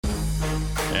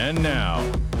And now,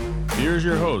 here's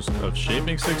your host of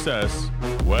Shaping Success,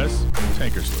 Wes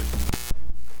Tankersley.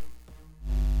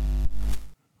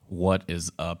 What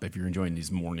is up? If you're enjoying these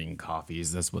morning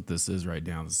coffees, that's what this is right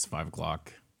now. This is 5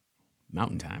 o'clock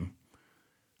Mountain Time.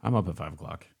 I'm up at 5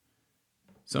 o'clock.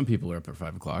 Some people are up at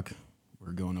 5 o'clock.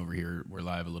 We're going over here. We're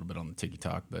live a little bit on the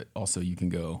TikTok, but also you can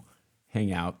go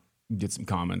hang out, get some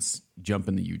comments, jump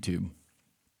into YouTube,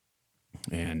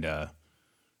 and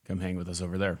come hang with us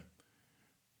over there.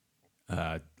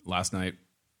 Last night,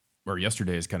 or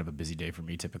yesterday, is kind of a busy day for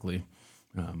me typically.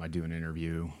 I do an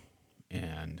interview,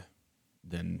 and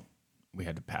then we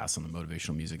had to pass on the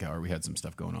motivational music hour. We had some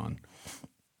stuff going on.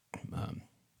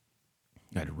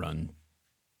 I had to run,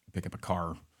 pick up a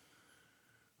car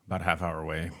about a half hour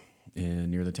away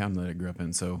near the town that I grew up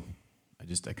in. So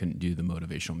I couldn't do the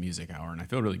motivational music hour. And I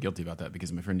feel really guilty about that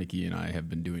because my friend Nikki and I have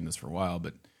been doing this for a while,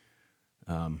 but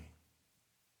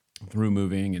through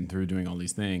moving and through doing all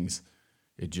these things,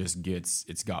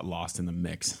 it's got lost in the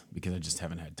mix because I just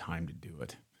haven't had time to do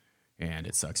it. And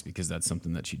it sucks because that's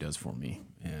something that she does for me.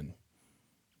 And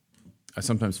I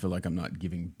sometimes feel like I'm not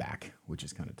giving back, which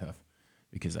is kind of tough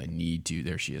because I need to.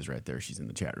 There she is right there. She's in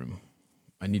the chat room.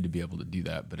 I need to be able to do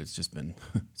that, but it's just been,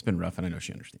 it's been rough, and I know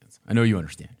she understands. I know you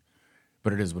understand,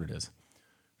 but it is what it is.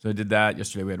 So I did that.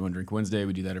 Yesterday we had One Drink Wednesday.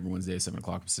 We do that every Wednesday, 7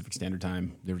 o'clock Pacific Standard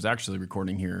Time. There was actually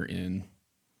recording here in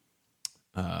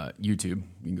YouTube.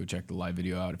 You can go check the live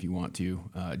video out if you want to.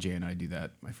 Jay and I do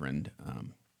that. My friend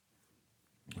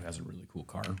who has a really cool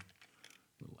car, a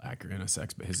little Acura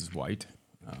NSX, but his is white.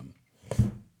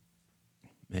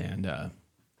 And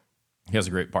he has a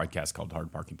great podcast called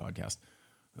Hard Parking Podcast.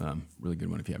 Really good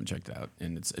one if you haven't checked it out.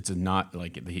 And it's not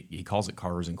like he calls it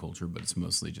Cars and Culture, but it's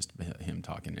mostly just him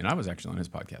talking. And I was actually on his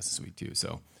podcast this week too.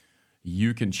 So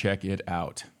you can check it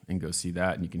out and go see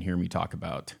that. And you can hear me talk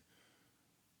about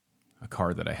a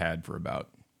car that I had for about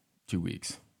 2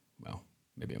 weeks. Well,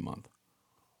 maybe a month.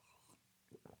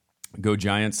 Go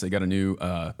Giants. They got a new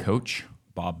coach,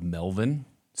 Bob Melvin.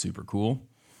 Super cool.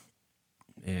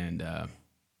 And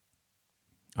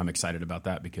I'm excited about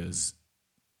that because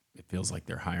it feels like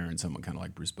they're hiring someone kind of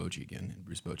like Bruce Bochy again. And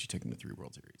Bruce Bochy took them to 3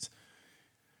 World Series.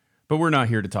 But we're not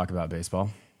here to talk about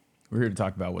baseball. We're here to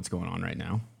talk about what's going on right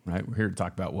now, right? We're here to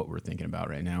talk about what we're thinking about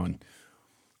right now. And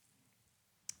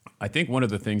I think one of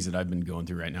the things that I've been going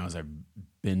through right now is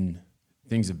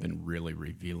things have been really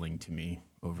revealing to me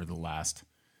over the last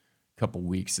couple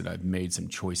weeks that I've made some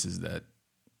choices that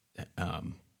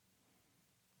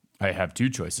I have 2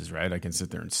 choices, right? I can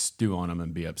sit there and stew on them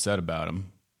and be upset about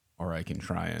them, or I can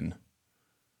try and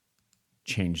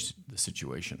change the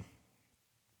situation.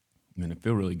 And I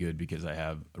feel really good because I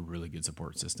have a really good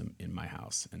support system in my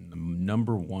house. And the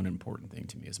number one important thing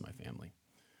to me is my family.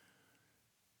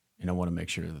 And I want to make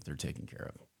sure that they're taken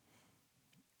care of.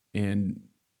 And,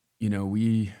 you know,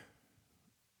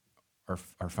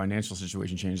 our financial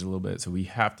situation changed a little bit, so we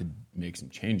have to make some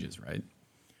changes, right?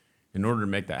 In order to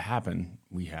make that happen,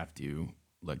 we have to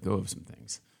let go of some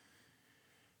things.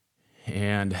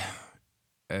 And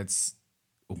it's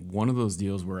one of those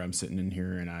deals where I'm sitting in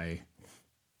here and I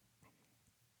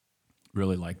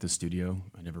really like the studio.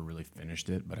 I never really finished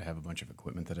it, but I have a bunch of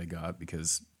equipment that I got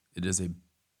because it is a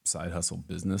side hustle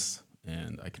business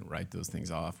and I can write those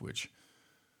things off, which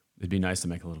it'd be nice to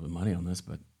make a little bit of money on this,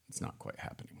 but it's not quite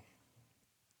happening.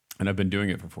 And I've been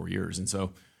doing it for 4 years. And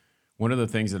so one of the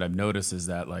things that I've noticed is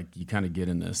that like you kind of get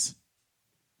in this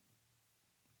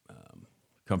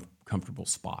comfortable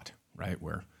spot, right?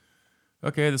 Where,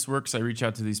 okay, this works. I reach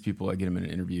out to these people. I get them in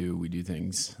an interview. We do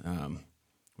things.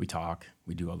 We talk.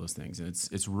 We do all those things. And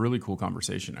it's really cool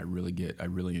conversation. I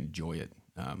really enjoy it.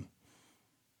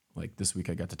 Like this week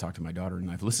I got to talk to my daughter,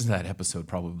 and I've listened to that episode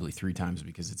probably 3 times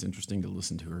because it's interesting to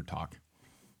listen to her talk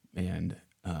and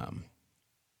kind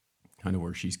of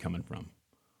where she's coming from.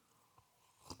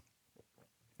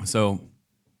 So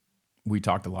we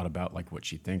talked a lot about like what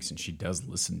she thinks, and she does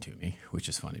listen to me, which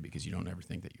is funny because you don't ever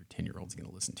think that your 10-year-old's going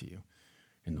to listen to you.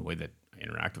 And the way that I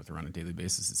interact with her on a daily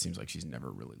basis, it seems like she's never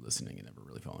really listening and never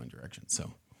really following directions.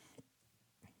 So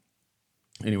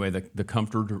anyway, the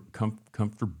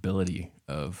comfortability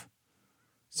of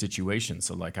situations.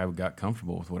 So like I got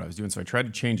comfortable with what I was doing. So I tried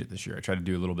to change it this year. I tried to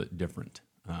do a little bit different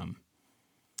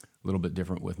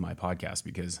with my podcast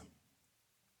because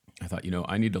I thought,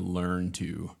 I need to learn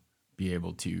to be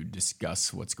able to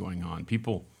discuss what's going on.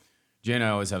 Jay and I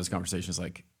always have this conversation. It's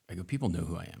like, I go, people know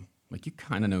who I am. Like you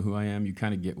kind of know who I am. You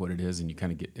kind of get what it is, and it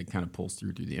kind of pulls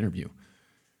through the interview.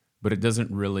 But it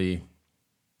doesn't really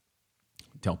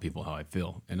tell people how I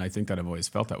feel. And I think that I've always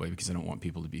felt that way because I don't want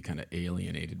people to be kind of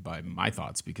alienated by my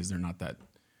thoughts because they're not that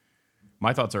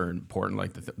my thoughts are important,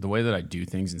 like the way that I do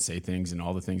things and say things and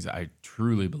all the things, I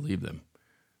truly believe them.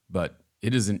 But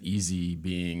it isn't easy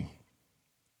being,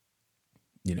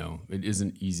 it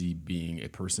isn't easy being a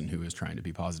person who is trying to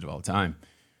be positive all the time.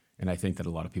 And I think that a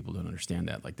lot of people don't understand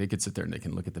that. Like, they could sit there and they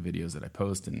can look at the videos that I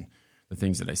post and the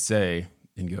things that I say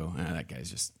and go, that guy's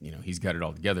just, he's got it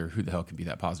all together. Who the hell can be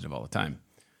that positive all the time?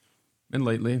 And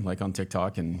lately, like on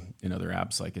TikTok and in other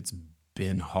apps, like, it's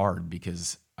been hard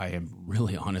because I am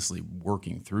really honestly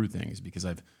working through things, because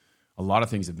a lot of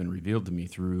things have been revealed to me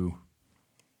through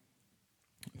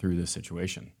this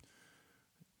situation.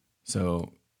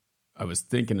 So I was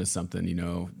thinking of something,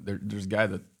 there's a guy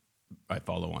that I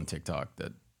follow on TikTok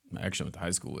that I actually went to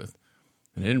high school with,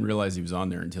 and I didn't realize he was on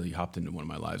there until he hopped into one of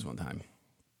my lives one time.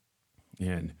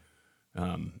 And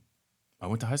I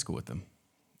went to high school with him,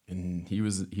 and he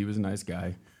was a nice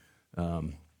guy,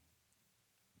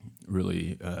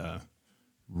 really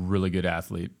good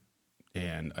athlete.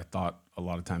 And I thought a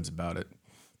lot of times about it,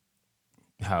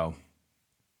 how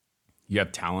you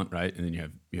have talent, right? And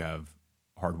then you have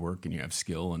hard work and you have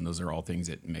skill, and those are all things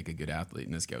that make a good athlete.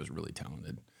 And this guy was really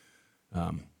talented.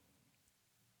 I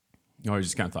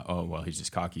just kind of thought, oh, well, he's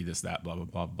just cocky, this, that, blah, blah,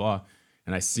 blah, blah.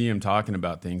 And I see him talking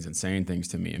about things and saying things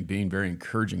to me and being very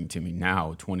encouraging to me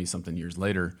now, 20-something years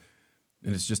later.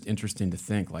 And it's just interesting to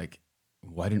think, like,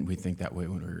 why didn't we think that way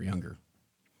when we were younger?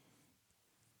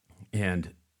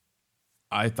 And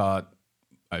I thought,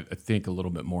 I think a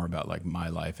little bit more about, like, my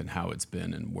life and how it's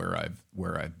been and where I've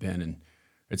been. And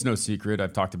it's no secret,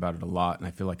 I've talked about it a lot, and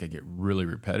I feel like I get really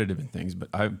repetitive in things, but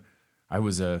I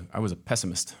was a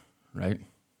pessimist, right?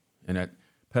 And that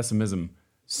pessimism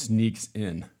sneaks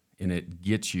in, and it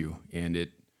gets you, and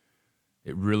it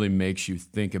really makes you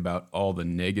think about all the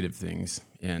negative things.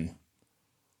 And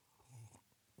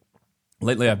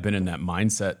lately I've been in that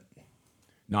mindset,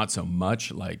 not so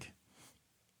much like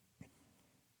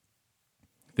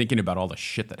thinking about all the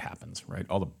shit that happens, right?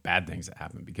 All the bad things that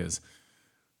happen, because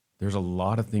there's a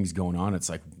lot of things going on. It's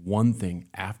like one thing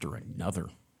after another.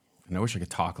 And I wish I could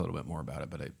talk a little bit more about it,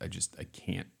 but I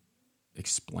can't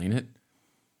explain it.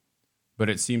 But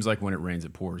it seems like when it rains,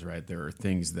 it pours, right? There are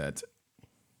things that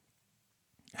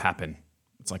happen.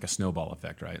 It's like a snowball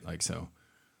effect, right? Like, so,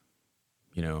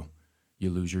 you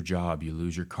lose your job, you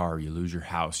lose your car, you lose your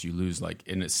house, you lose, like,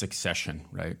 in a succession,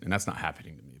 right? And that's not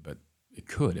happening to me, but it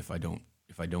could if I don't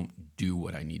do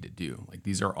what I need to do. Like,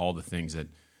 these are all the things that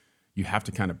you have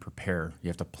to kind of prepare. You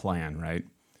have to plan, right?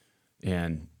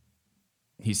 And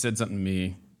he said something to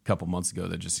me a couple months ago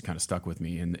that just kind of stuck with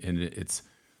me. And it's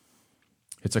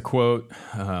a quote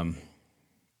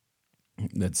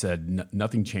that said,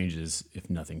 nothing changes if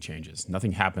nothing changes.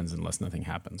 Nothing happens unless nothing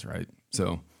happens, right?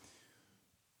 So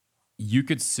you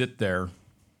could sit there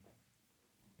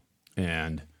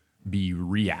and be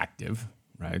reactive,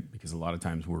 right? Because a lot of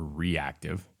times we're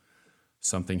reactive.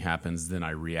 Something happens, then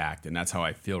I react. And that's how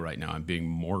I feel right now. I'm being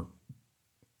more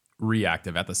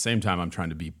reactive. At the same time, I'm trying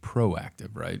to be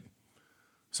proactive, right?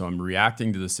 So I'm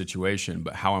reacting to the situation,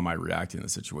 but how am I reacting to the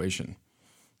situation?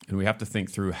 And we have to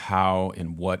think through how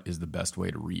and what is the best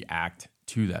way to react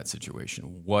to that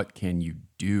situation. What can you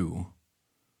do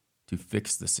to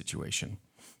fix the situation?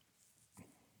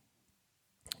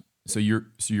 So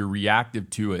you're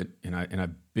reactive to it, and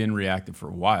I've been reactive for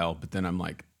a while, but then I'm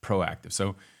like proactive. So I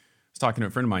was talking to a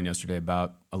friend of mine yesterday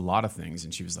about a lot of things,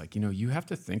 and she was like, you have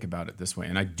to think about it this way.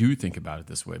 And I do think about it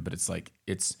this way, but it's like,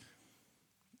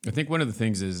 I think one of the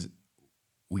things is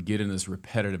we get in this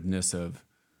repetitiveness of,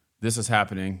 this is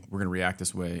happening, we're going to react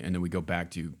this way, and then we go back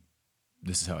to,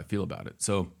 this is how I feel about it.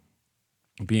 So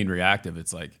being reactive,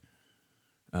 it's like,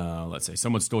 let's say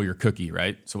someone stole your cookie,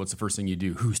 right? So what's the first thing you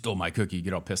do? Who stole my cookie? You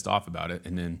get all pissed off about it.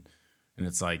 And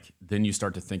it's like, then you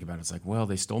start to think about it. It's like, well,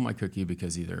 they stole my cookie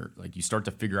because either, like, you start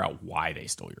to figure out why they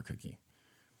stole your cookie.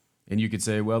 And you could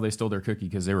say, well, they stole their cookie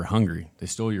because they were hungry. They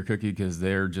stole your cookie because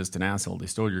they're just an asshole. They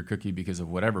stole your cookie because of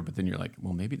whatever. But then you're like,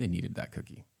 well, maybe they needed that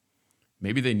cookie.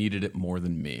 Maybe they needed it more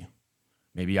than me.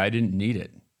 Maybe I didn't need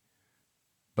it.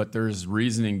 But there's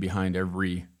reasoning behind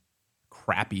every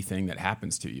crappy thing that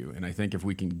happens to you. And I think if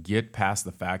we can get past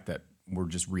the fact that we're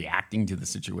just reacting to the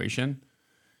situation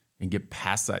and get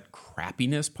past that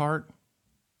crappiness part,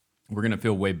 we're going to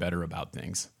feel way better about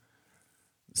things.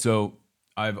 So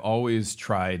I've always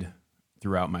tried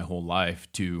throughout my whole life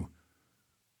to,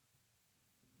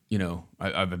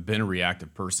 I've been a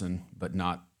reactive person, but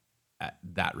not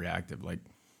that reactive. Like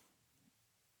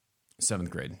 7th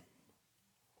grade.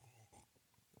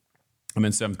 I'm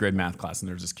in 7th grade math class, and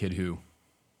there's this kid who,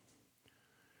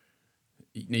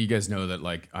 you guys know that,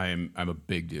 like, I'm a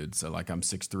big dude. So, like, I'm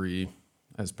 6'3".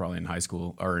 I was probably in high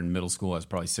school or in middle school. I was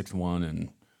probably 6'1", and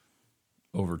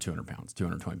over 200 pounds,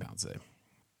 220 pounds today.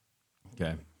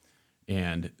 Okay.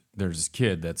 And there's this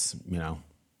kid that's, 5'11",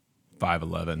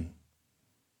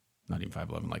 not even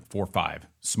 5'11", like 4'5",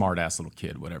 smart ass little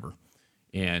kid, whatever.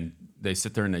 And they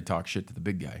sit there and they talk shit to the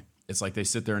big guy. It's like they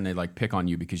sit there and they like pick on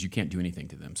you because you can't do anything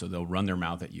to them. So they'll run their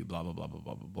mouth at you, blah, blah, blah, blah,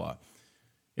 blah, blah, blah.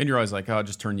 And you're always like, oh,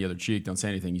 just turn the other cheek. Don't say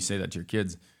anything. You say that to your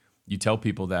kids. You tell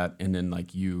people that, and then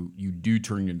like you do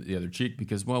turn the other cheek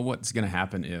because, well, what's going to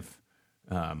happen if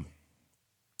I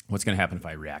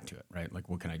react to it, right? Like,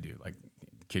 what can I do? Like,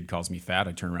 the kid calls me fat,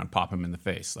 I turn around, pop him in the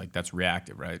face. Like, that's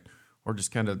reactive, right? Or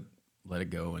just kind of let it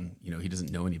go, and he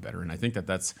doesn't know any better. And I think that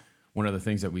that's one of the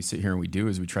things that we sit here and we do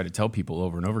is we try to tell people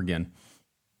over and over again,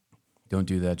 don't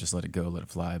do that, just let it go, let it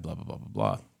fly, blah, blah, blah, blah,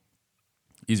 blah.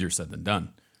 Easier said than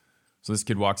done. So this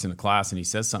kid walks into class and he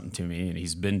says something to me, and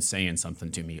he's been saying something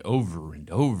to me over and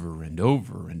over and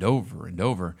over and over and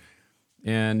over.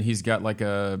 And he's got like he's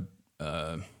a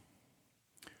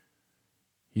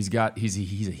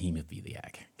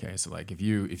hemophiliac. Okay. So like if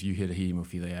you hit a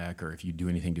hemophiliac or if you do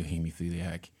anything to a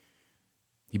hemophiliac,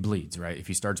 he bleeds, right? If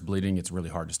he starts bleeding, it's really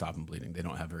hard to stop him bleeding. They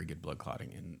don't have very good blood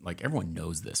clotting. And like everyone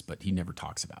knows this, but he never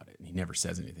talks about it and he never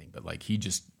says anything. But like he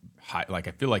just, I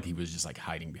feel like he was just like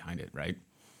hiding behind it, right?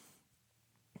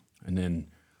 And then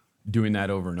doing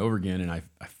that over and over again. And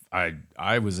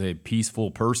I was a peaceful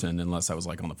person unless I was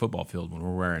like on the football field when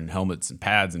we're wearing helmets and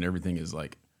pads and everything is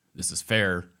like, this is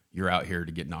fair. You're out here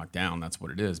to get knocked down. That's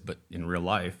what it is. But in real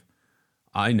life,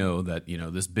 I know that,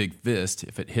 this big fist,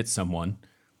 if it hits someone,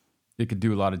 it could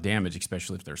do a lot of damage,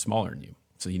 especially if they're smaller than you.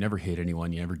 So you never hit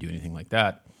anyone. You never do anything like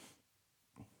that.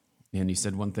 And he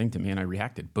said one thing to me and I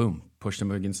reacted. Boom. Pushed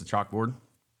him against the chalkboard.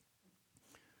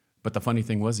 But the funny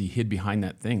thing was he hid behind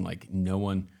that thing. Like no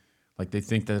one, like they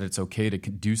think that it's okay to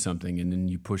do something and then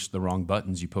you push the wrong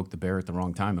buttons, you poke the bear at the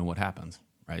wrong time and what happens,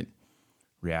 right?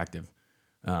 Reactive.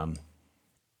 I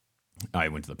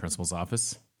went to the principal's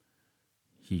office.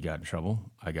 He got in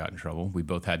trouble. I got in trouble. We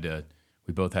both had to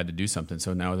do something.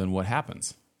 So now then what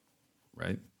happens,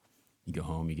 right? You go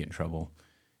home, you get in trouble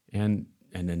and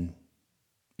then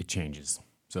it changes.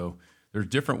 So there's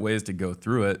different ways to go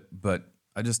through it, but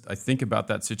I think about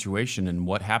that situation and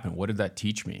what happened. What did that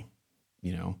teach me?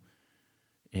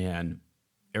 And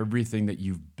everything that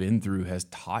you've been through has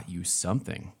taught you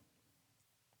something.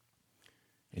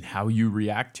 And how you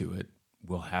react to it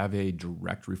will have a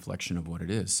direct reflection of what it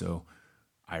is. So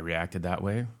I reacted that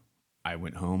way. I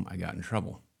went home. I got in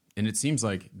trouble. And it seems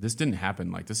like this didn't happen.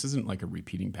 Like this isn't like a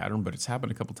repeating pattern, but it's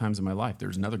happened a couple times in my life.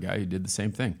 There's another guy who did the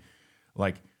same thing.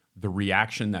 Like the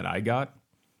reaction that I got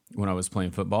when I was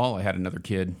playing football, I had another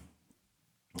kid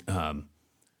when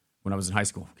I was in high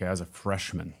school. Okay, I was a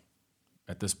freshman.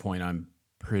 At this point, I'm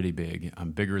pretty big.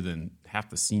 I'm bigger than half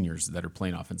the seniors that are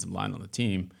playing offensive line on the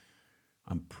team.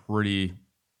 I'm pretty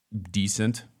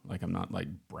decent. Like I'm not like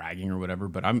bragging or whatever,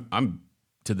 but I'm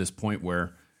to this point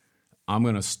where I'm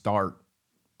going to start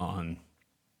on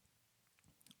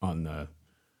the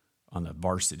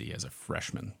varsity as a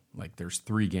freshman. Like there's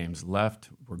 3 games left.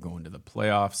 We're going to the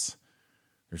playoffs.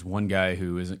 There's one guy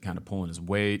who isn't kind of pulling his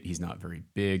weight. He's not very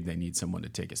big. They need someone to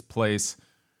take his place.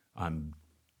 I'm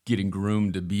getting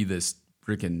groomed to be this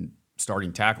freaking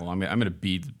starting tackle. I'm going to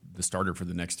be the starter for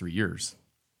the next 3 years.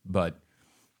 But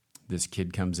this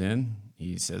kid comes in.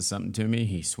 He says something to me.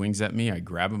 He swings at me. I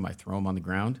grab him. I throw him on the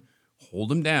ground,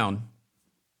 hold him down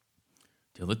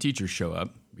till the teachers show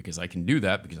up because I can do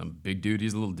that because I'm a big dude.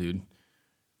 He's a little dude.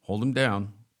 Hold him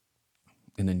down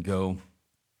and then go.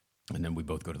 And then we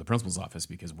both go to the principal's office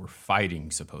because we're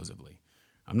fighting, supposedly.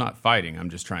 I'm not fighting. I'm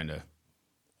just trying to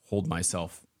hold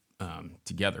myself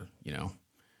together,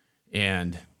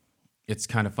 And it's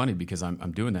kind of funny because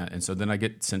I'm doing that. And so then I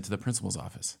get sent to the principal's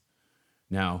office.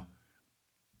 Now,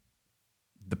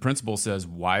 the principal says,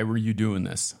 why were you doing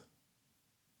this?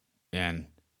 And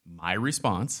my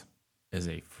response as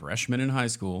a freshman in high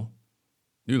school,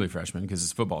 newly freshman, because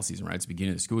it's football season, right? It's the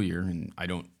beginning of the school year, and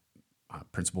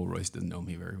Principal Royce doesn't know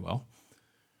me very well.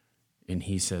 And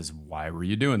he says, why were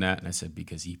you doing that? And I said,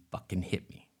 because he fucking hit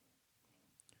me.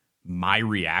 My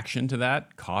reaction to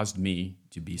that caused me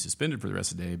to be suspended for the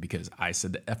rest of the day because I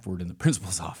said the F word in the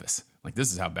principal's office. Like,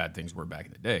 this is how bad things were back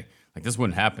in the day. Like, this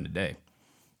wouldn't happen today.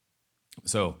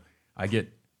 So I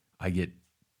get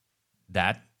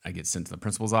that. I get sent to the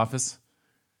principal's office.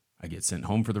 I get sent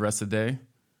home for the rest of the day.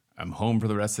 I'm home for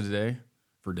the rest of the day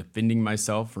for defending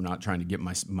myself, for not trying to get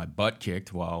my butt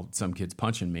kicked while some kid's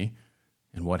punching me.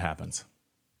 And what happens?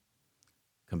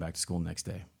 Come back to school the next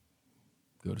day.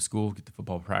 Go to school, get to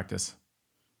football practice.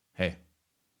 Hey,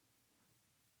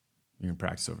 you're in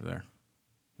practice over there.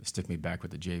 They stick me back with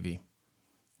the JV,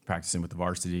 practicing with the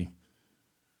varsity.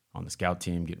 on the scout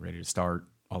team, getting ready to start,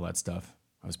 all that stuff.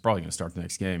 I was probably going to start the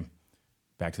next game.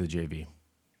 Back to the JV.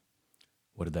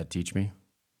 What did that teach me?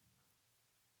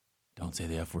 Don't say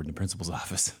the F word in the principal's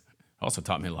office. Also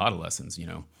taught me a lot of lessons,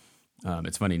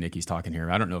 It's funny, Nikki's talking here.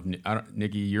 I don't know if,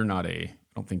 Nikki, I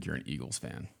don't think you're an Eagles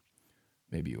fan.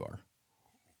 Maybe you are.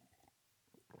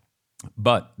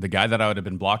 But the guy that I would have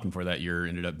been blocking for that year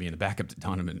ended up being the backup to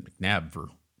Donovan McNabb for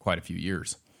quite a few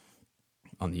years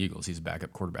on the Eagles. He's a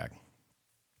backup quarterback,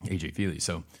 AJ Feely.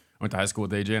 So I went to high school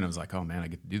with AJ, and I was like, oh, man, I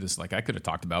get to do this. Like, I could have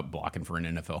talked about blocking for an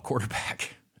NFL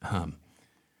quarterback.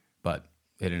 But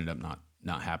it ended up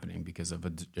not happening because of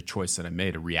a choice that I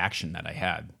made, a reaction that I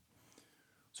had.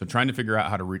 So trying to figure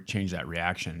out how to change that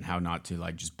reaction and how not to,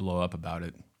 like, just blow up about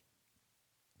it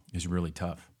is really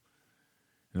tough.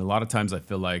 And a lot of times I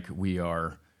feel like we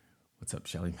are, what's up,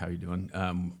 Shelly? How you doing?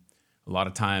 A lot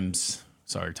of times,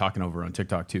 talking over on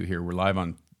TikTok too here. We're live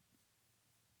on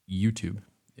YouTube.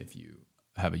 If you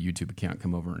have a YouTube account,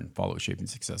 come over and follow Shaping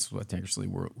Success with Tankersley.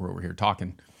 We're over here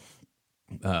talking.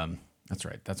 That's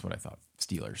right. That's what I thought.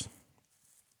 Steelers.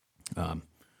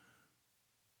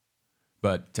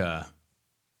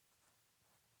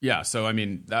 Yeah, so I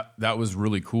mean that was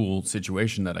really cool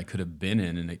situation that I could have been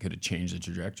in, and it could have changed the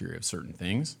trajectory of certain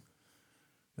things.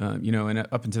 And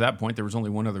up until that point, there was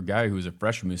only one other guy who was a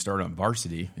freshman who started on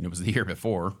varsity, and it was the year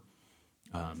before.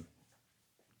 And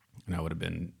I would have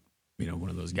been, one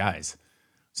of those guys.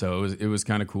 So it was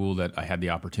kind of cool that I had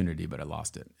the opportunity, but I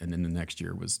lost it. And then the next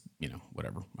year was,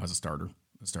 whatever. I was a starter.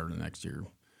 I started the next year.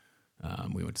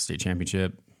 We went to state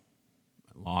championship.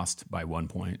 Lost by 1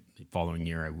 point. The following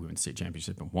year, we went to state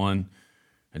championship and won.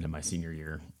 And then my senior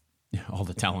year, all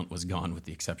the talent was gone with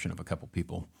the exception of a couple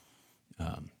people,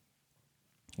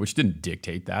 which didn't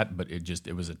dictate that, but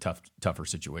it was a tougher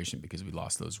situation because we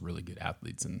lost those really good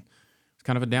athletes, and it's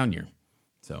kind of a down year.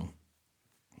 So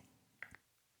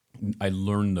I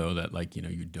learned though that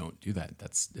you don't do that.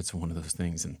 It's one of those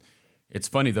things, and it's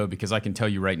funny though because I can tell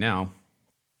you right now,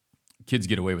 kids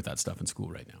get away with that stuff in school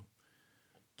right now.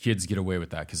 Kids get away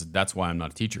with that because that's why I'm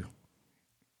not a teacher.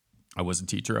 I was a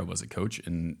teacher, I was a coach,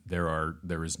 and there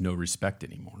is no respect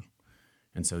anymore.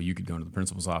 And so you could go into the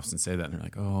principal's office and say that, and they're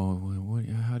like, "Oh,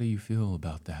 how do you feel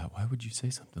about that? Why would you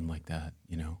say something like that?"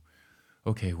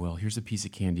 Okay, well, here's a piece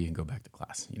of candy and go back to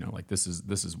class. This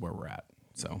is where we're at.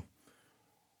 So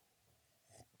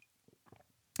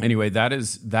anyway,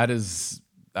 that's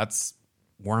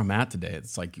where I'm at today.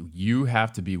 It's like you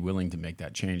have to be willing to make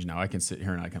that change. Now I can sit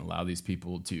here and I can allow these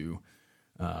people to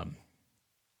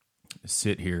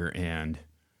sit here and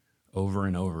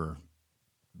over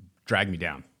drag me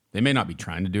down. They may not be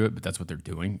trying to do it, but that's what they're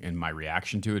doing. And my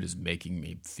reaction to it is making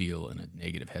me feel in a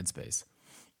negative headspace.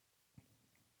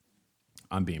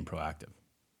 I'm being proactive.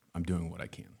 I'm doing what I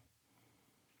can.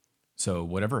 So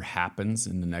whatever happens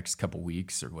in the next couple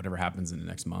weeks or whatever happens in the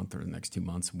next month or the next 2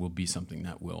 months will be something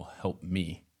that will help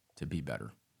me to be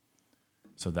better.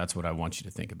 So that's what I want you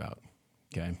to think about.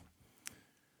 Okay.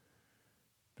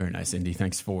 Very nice, Indy.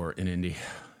 Thanks Indy.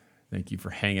 Thank you for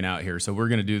hanging out here. So we're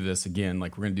going to do this again. We're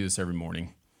going to do this every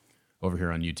morning over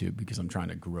here on YouTube because I'm trying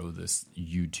to grow this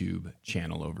YouTube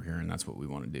channel over here, and that's what we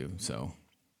want to do. So,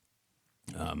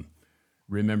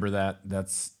 remember that.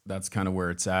 That's kind of where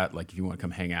it's at. If you want to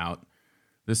come hang out,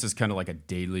 this is kind of like a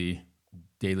daily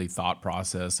thought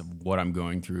process of what I'm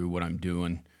going through, what I'm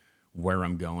doing, where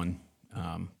I'm going.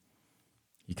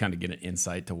 You kind of get an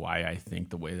insight to why I think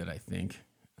the way that I think.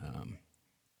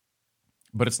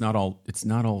 But it's not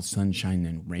all sunshine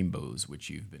and rainbows, which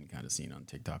you've been kind of seeing on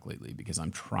TikTok lately, because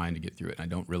I'm trying to get through it.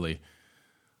 And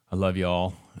I love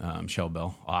y'all. Shell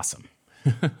Bell. Awesome.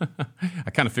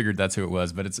 I kind of figured that's who it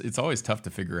was, but it's always tough to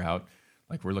figure out.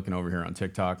 We're looking over here on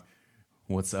TikTok.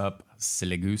 What's up,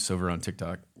 Silly Goose over on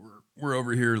TikTok? We're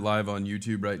over here live on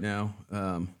YouTube right now.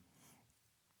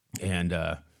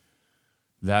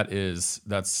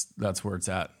 That's where it's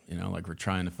at. We're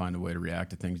trying to find a way to react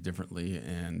to things differently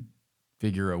and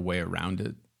figure a way around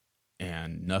it.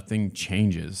 And nothing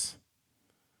changes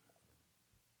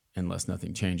unless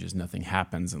nothing changes. Nothing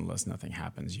happens unless nothing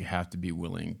happens. You have to be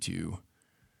willing to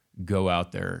go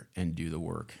out there and do the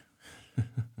work.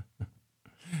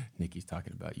 Nikki's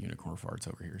talking about unicorn farts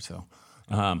over here. So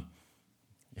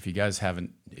if you guys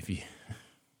haven't, you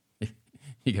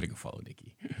got to go follow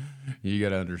Nikki. You got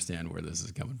to understand where this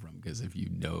is coming from, because if you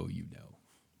know, you know.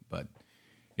 But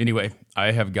anyway,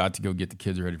 I have got to go get the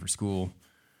kids ready for school.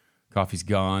 Coffee's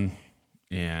gone,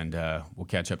 and we'll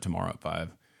catch up tomorrow at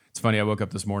 5. It's funny, I woke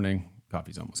up this morning,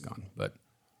 coffee's almost gone, but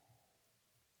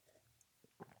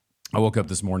I woke up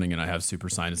this morning and I have super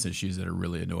sinus issues that are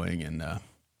really annoying, and I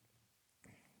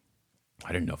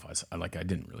didn't know if I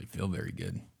didn't really feel very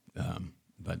good.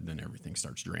 but then everything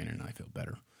starts draining and I feel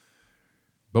better.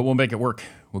 But we'll make it work.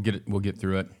 We'll get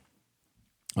through it.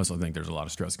 I also think there's a lot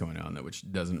of stress going on that which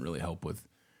doesn't really help with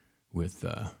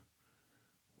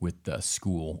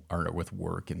school or with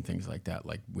work and things like that,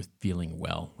 like with feeling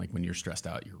well. Like when you're stressed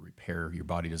out, your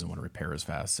body doesn't want to repair as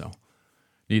fast. So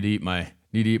need to eat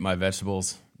my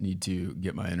vegetables, need to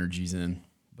get my energies in,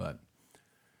 but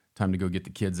time to go get the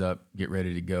kids up, get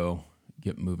ready to go,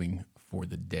 get moving for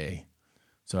the day.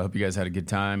 So I hope you guys had a good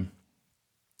time.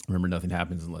 Remember, nothing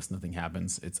happens unless nothing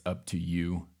happens. It's up to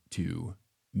you to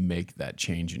make that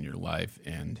change in your life,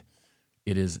 and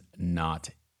it is not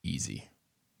easy.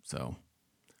 So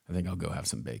I think I'll go have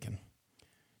some bacon.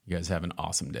 You guys have an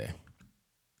awesome day.